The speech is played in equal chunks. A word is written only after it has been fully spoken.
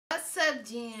up,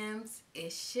 gems?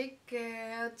 It's your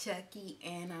girl Chucky,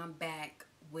 and I'm back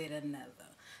with another.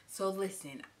 So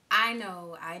listen, I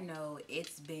know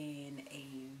it's been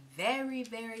a very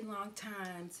long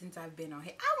time since I've been on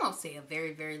here. I won't say a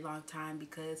very long time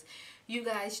because you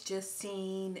guys just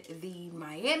seen the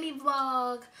Miami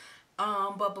vlog.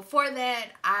 But before that,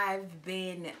 I've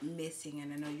been missing,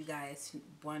 and I know you guys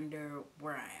wonder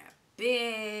where I have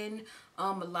been.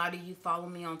 A lot of you follow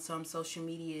me on some social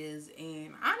medias,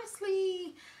 and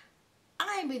honestly,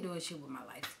 I ain't been doing shit with my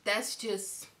life. That's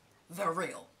just the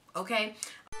real, okay?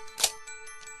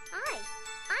 Hi,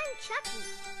 I'm Chucky,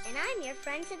 and I'm your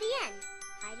friend to the end.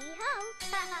 Heidi ho.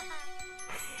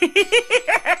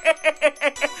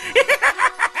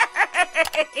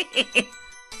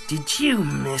 Did you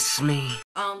miss me?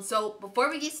 So before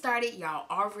we get started, y'all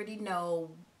already know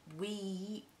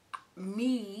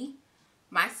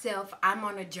myself, I'm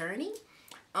on a journey.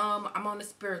 I'm on a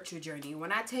spiritual journey.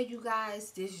 When I tell you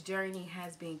guys this journey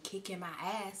has been kicking my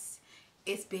ass,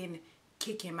 it's been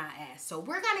kicking my ass. So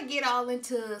we're gonna get all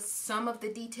into some of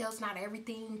the details, not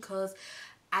everything, because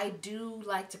I do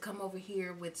like to come over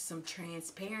here with some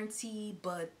transparency,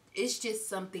 but it's just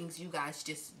some things you guys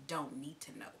just don't need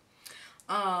to know.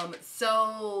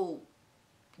 So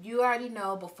you already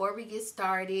know, before we get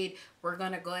started, we're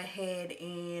gonna go ahead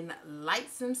and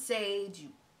light some sage,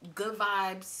 good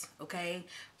vibes, okay?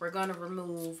 We're gonna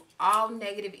remove all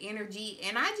negative energy,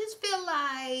 and I just feel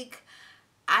like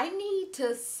I need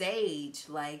to sage.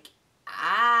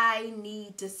 I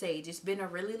need to sage. It's been a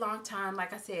really long time.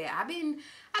 Like I said, I've been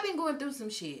going through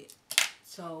some shit.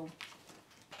 So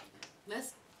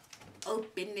let's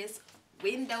open this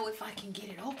window if I can get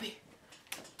it open.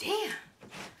 Damn.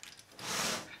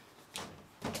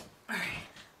 Alright,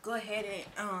 go ahead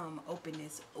and open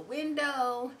this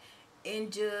window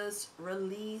and just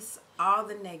release all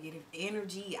the negative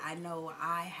energy. I know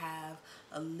I have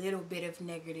a little bit of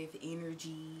negative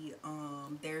energy.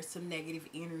 There's some negative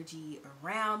energy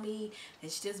around me.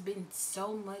 It's just been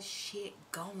so much shit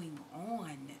going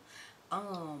on.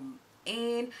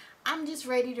 And I'm just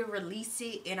ready to release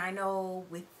it. And I know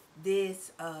with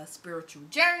this spiritual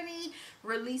journey,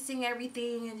 releasing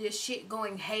everything and just shit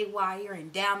going haywire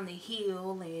and down the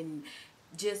hill, and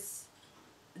just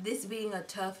this being a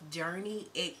tough journey,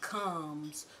 it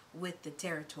comes with the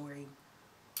territory.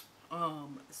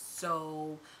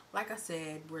 So like I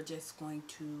said, we're just going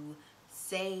to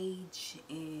sage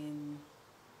and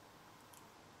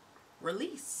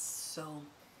release. So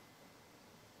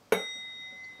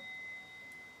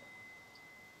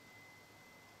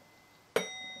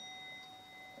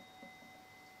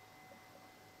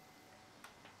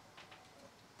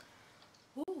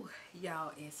ooh,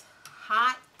 y'all, it's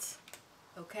hot,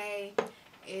 okay?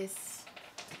 It's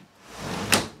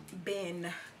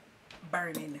been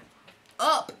burning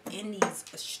up in these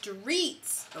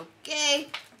streets, okay?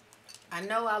 I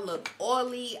know I look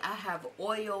oily. I have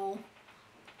oil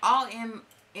all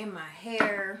in my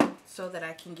hair so that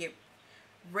I can get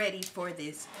ready for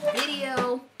this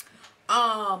video.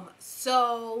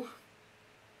 So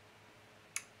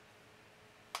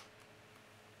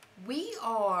we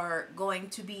are going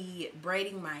to be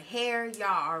braiding my hair.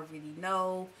 Y'all already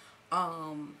know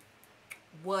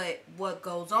what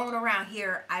goes on around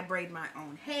here. I braid my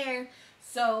own hair.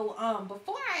 So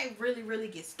before I really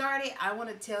get started, I want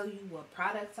to tell you what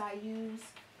products I use,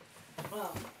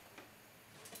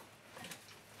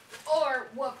 or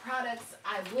what products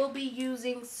I will be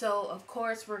using. So of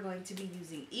course we're going to be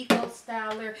using Eco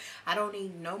Styler. I don't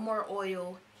need no more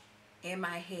oil in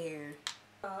my hair.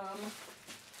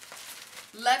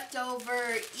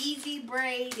 Leftover Easy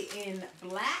Braid in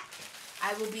black.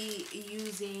 I will be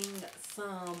using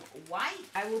some white.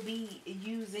 I will be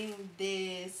using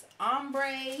this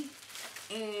ombre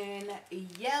in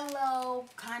yellow,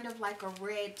 kind of like a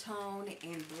red tone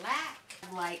in black.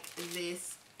 Like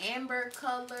this amber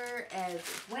color as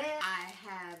well. I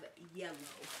have yellow.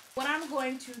 What I'm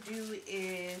going to do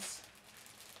is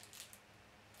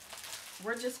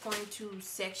we're just going to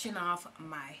section off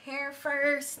my hair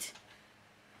first.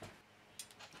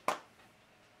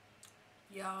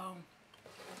 Y'all,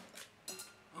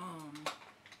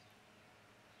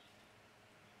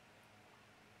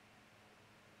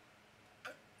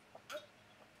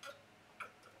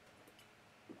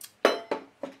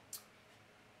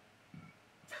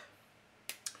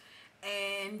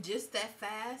 and just that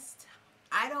fast,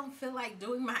 I don't feel like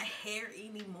doing my hair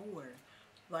anymore.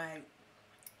 Like,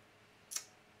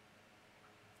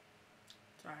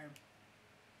 sorry,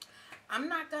 I'm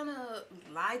not gonna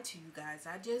lie to you guys,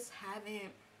 I just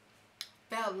haven't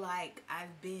felt like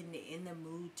I've been in the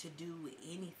mood to do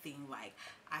anything. Like,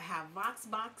 I have Vox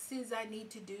boxes I need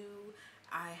to do.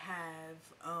 I have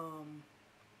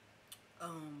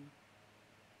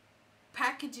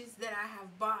packages that I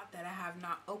have bought that I have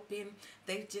not opened.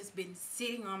 They've just been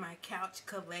sitting on my couch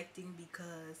collecting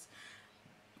because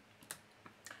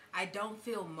I don't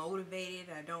feel motivated.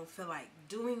 I don't feel like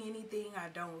doing anything. I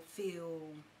don't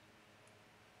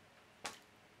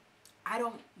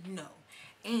know.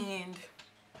 And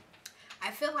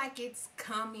I feel like it's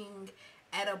coming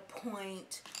at a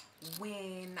point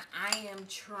when I am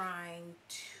trying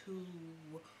to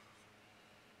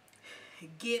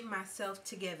get myself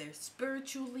together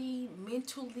spiritually,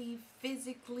 mentally,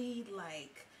 physically.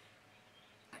 Like,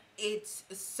 it's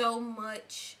so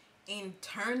much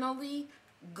internally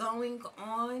going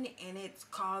on, and it's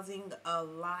causing a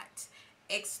lot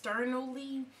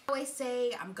externally. I always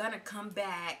say I'm gonna come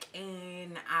back,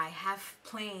 and I have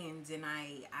plans, and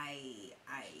I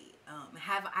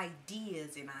have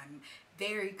ideas, and I'm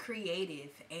very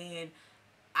creative, and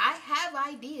I have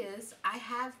ideas, I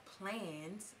have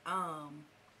plans. I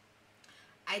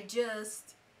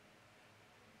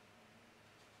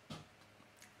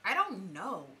don't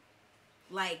know.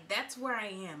 Like, that's where I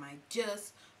am. I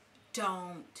just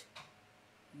don't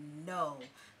know.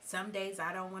 Some days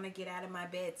I don't want to get out of my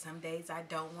bed. Some days I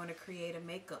don't want to create a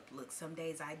makeup look. Some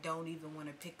days I don't even want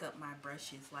to pick up my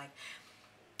brushes. Like,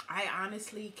 I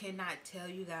honestly cannot tell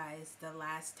you guys the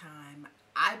last time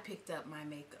I picked up my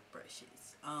makeup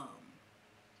brushes.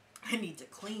 I need to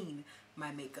clean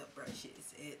my makeup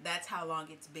brushes. That's how long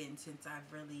it's been since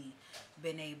I've really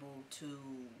been able to...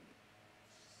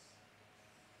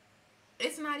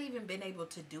 It's not even been able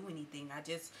to do anything. I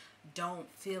just don't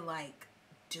feel like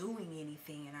doing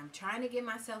anything, and I'm trying to get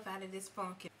myself out of this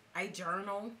funk. I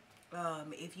journal.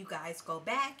 If you guys go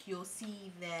back, you'll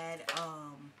see that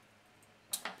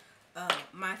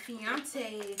my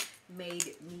fiance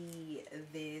made me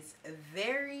this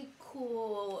very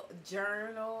cool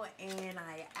journal, and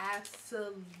I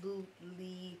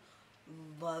absolutely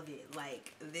love it.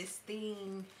 Like, this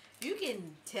thing, you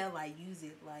can tell I use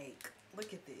it. Like,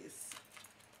 look at this.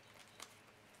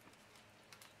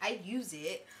 I use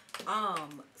it.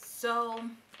 So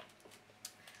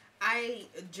I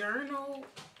journal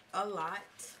a lot.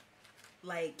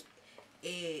 Like,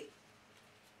 it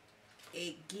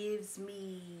gives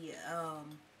me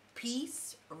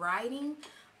peace. Writing,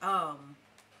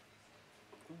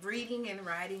 reading and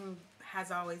writing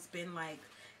has always been like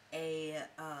a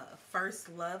first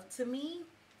love to me.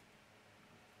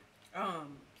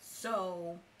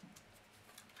 So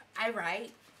I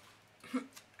write.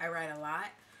 I write a lot.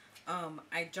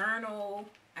 I journal.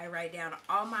 I write down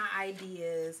all my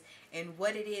ideas and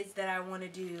what it is that I want to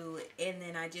do, and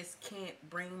then I just can't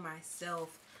bring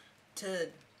myself to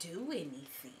do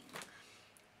anything.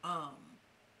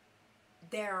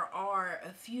 There are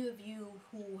a few of you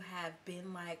who have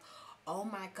been like, oh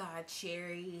my God,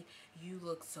 Sherry, you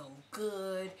look so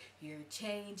good. You're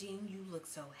changing. You look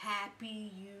so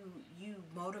happy. You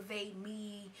motivate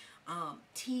me.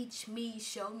 Teach me.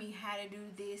 Show me how to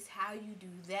do this, how you do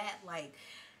that. Like,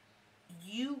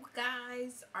 you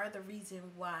guys are the reason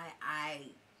why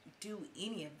I do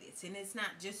any of this. And it's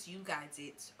not just you guys.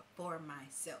 It's for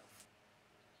myself.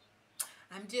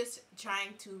 I'm just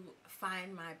trying to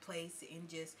find my place in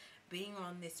just being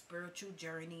on this spiritual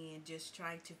journey, and just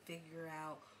trying to figure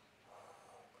out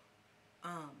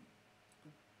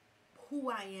who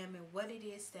I am and what it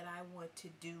is that I want to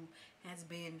do has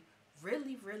been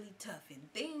really, really tough.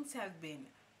 And things have been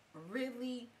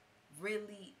really,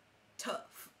 really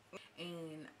tough.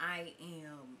 And I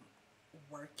am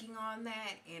working on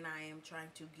that, and I am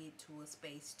trying to get to a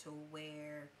space to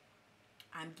where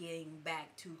I'm getting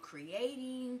back to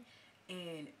creating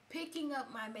and picking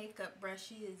up my makeup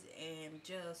brushes and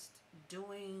just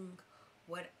doing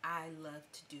what I love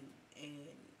to do.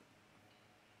 And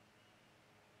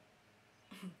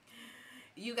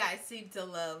you guys seem to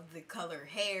love the color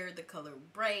hair, the color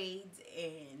braids,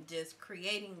 and just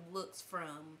creating looks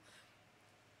from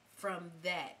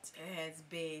that has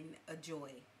been a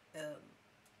joy.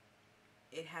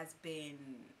 It has been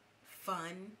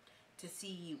fun to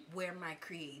see where my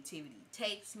creativity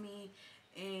takes me,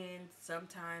 and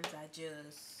sometimes I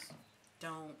just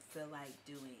don't feel like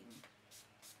doing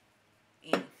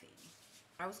anything.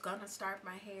 I was gonna start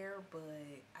my hair, but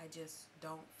I just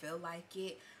don't feel like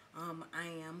it. I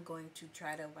am going to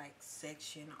try to like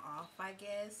section off, I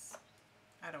guess.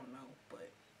 I don't know,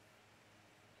 but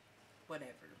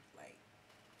whatever, like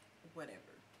whatever.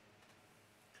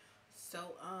 So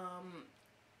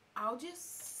I'll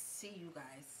just see you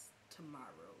guys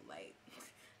tomorrow. Like,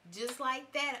 Just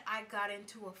like that, I got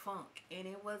into a funk. And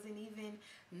it wasn't even,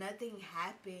 nothing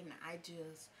happened. I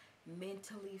just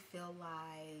mentally feel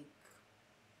like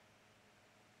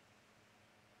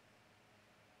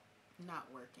not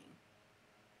working.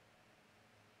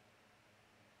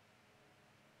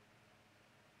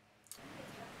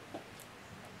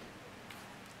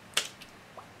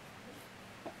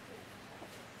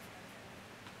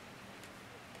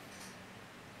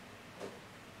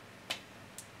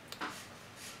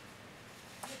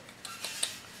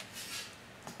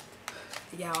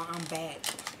 Y'all, I'm back.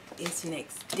 It's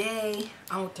next day.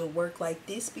 I went to work like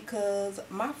this because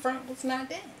my front was not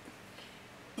done.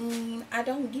 And I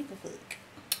don't give a fuck.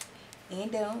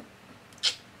 And don't.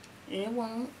 And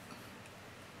won't.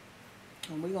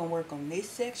 And we're going to work on this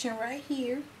section right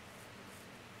here.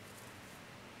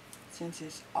 Since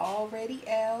it's already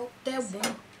out. That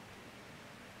one.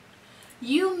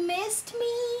 You missed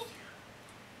me?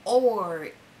 Or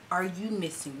are you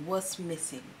missing? What's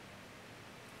missing?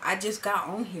 I just got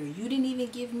on here. You didn't even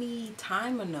give me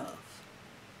time enough.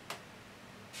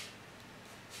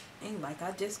 Ain't like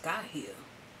I just got here.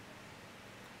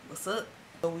 What's up?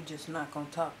 So we just not gonna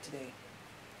talk today.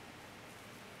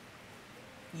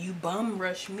 You bum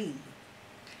rush me.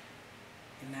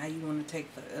 And now you want to take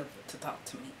forever to talk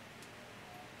to me.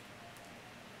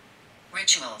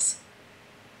 Rituals.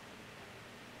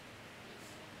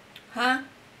 Huh?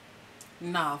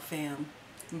 Nah, fam.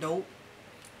 Nope.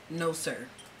 No, sir.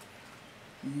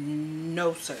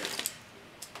 No, sir.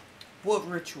 What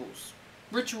rituals?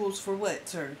 Rituals for what,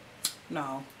 sir?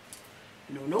 No.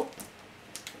 No, nope.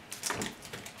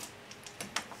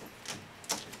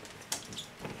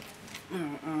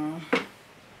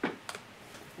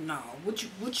 No.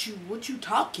 What you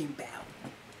talking about?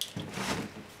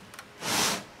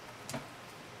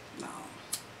 No.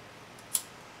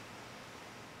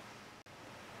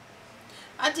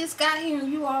 I just got here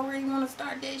and you already want to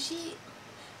start that shit?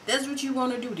 That's what you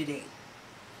want to do today?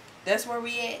 That's where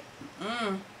we at?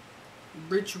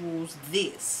 Rituals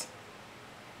this.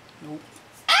 Nope.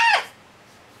 Ah!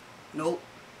 Nope.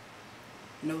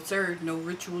 No sir, no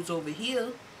rituals over here.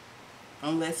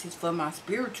 Unless it's for my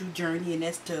spiritual journey, and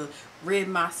that's to rid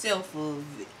myself of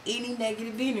any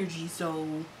negative energy,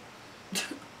 so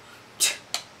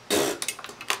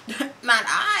not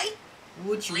I.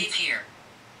 Would you Leave here.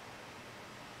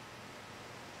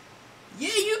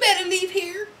 Yeah, you better leave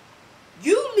here.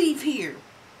 You leave here.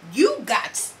 You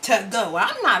got to go.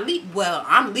 I'm not leaving. Well,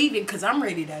 I'm leaving because I'm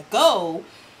ready to go.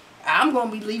 I'm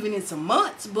going to be leaving in some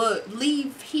months, but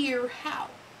leave here how?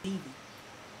 Leaving.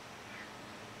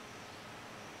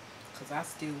 Because I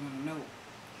still want to know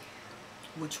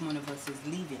which one of us is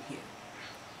leaving here.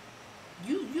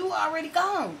 You already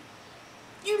gone.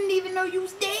 You didn't even know you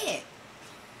was dead.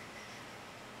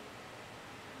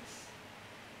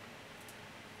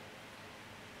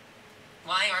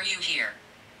 Why are you here?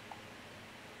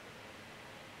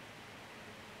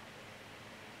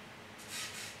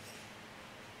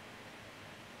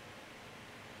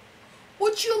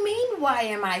 What you mean, why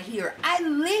am I here? I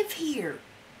live here.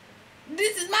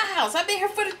 This is my house. I've been here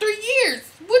for the 3 years.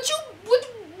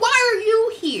 Why are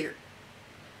you here?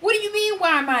 What do you mean,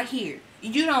 why am I here?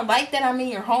 You don't like that I'm in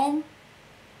your home?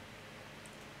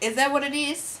 Is that what it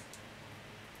is?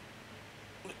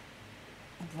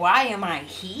 Why am I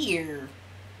here?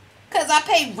 Because I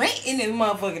pay rent in this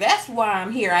motherfucker. That's why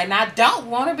I'm here. And I don't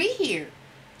want to be here.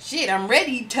 Shit, I'm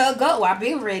ready to go. I've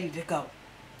been ready to go.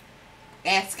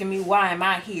 Asking me why am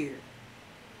I here?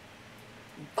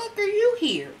 Fuck are you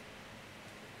here?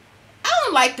 I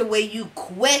don't like the way you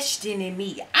questioning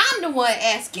me. I'm the one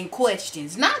asking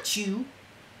questions, not you.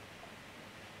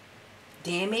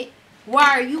 Damn it. Why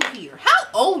are you here? How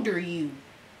old are you?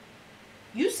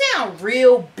 You sound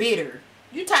real bitter.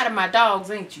 You tired of my dogs,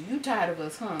 ain't you? You tired of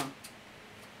us, huh?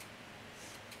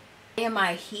 Am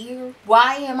I here?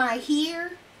 Why am I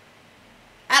here?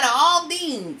 Out of all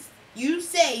things, you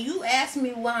ask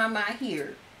me why am I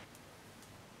here?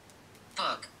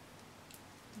 Book.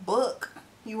 Book?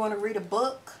 You want to read a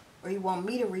book? Or you want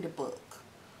me to read a book?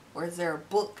 Or is there a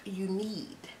book you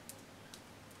need?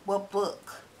 What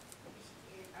book?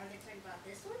 Are they talking about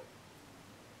this one?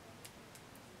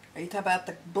 Are you talking about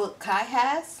the book Kai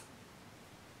has?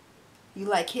 You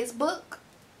like his book?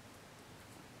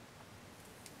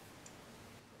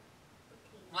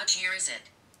 What year is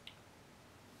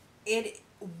it?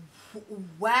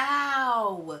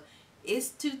 Wow. It's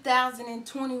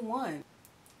 2021.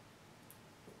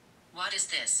 What is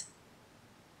this?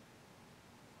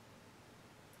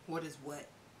 What is what?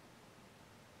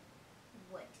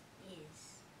 What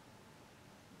is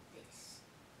this?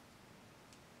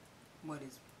 What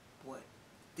is what?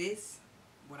 This?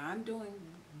 What I'm doing,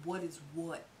 what is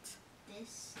what?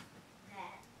 This,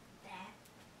 that,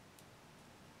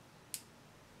 that.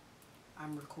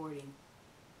 I'm recording.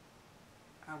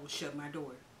 I will shut my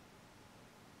door.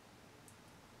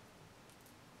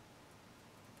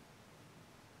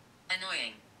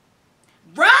 Annoying.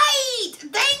 Right!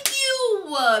 Thank you!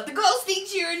 The ghost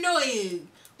thinks you're annoying.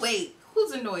 Wait,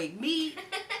 who's annoying? Me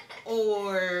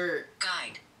or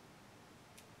Guide.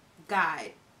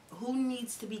 guide? Who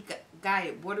needs to be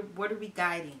guided? What are we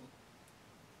guiding?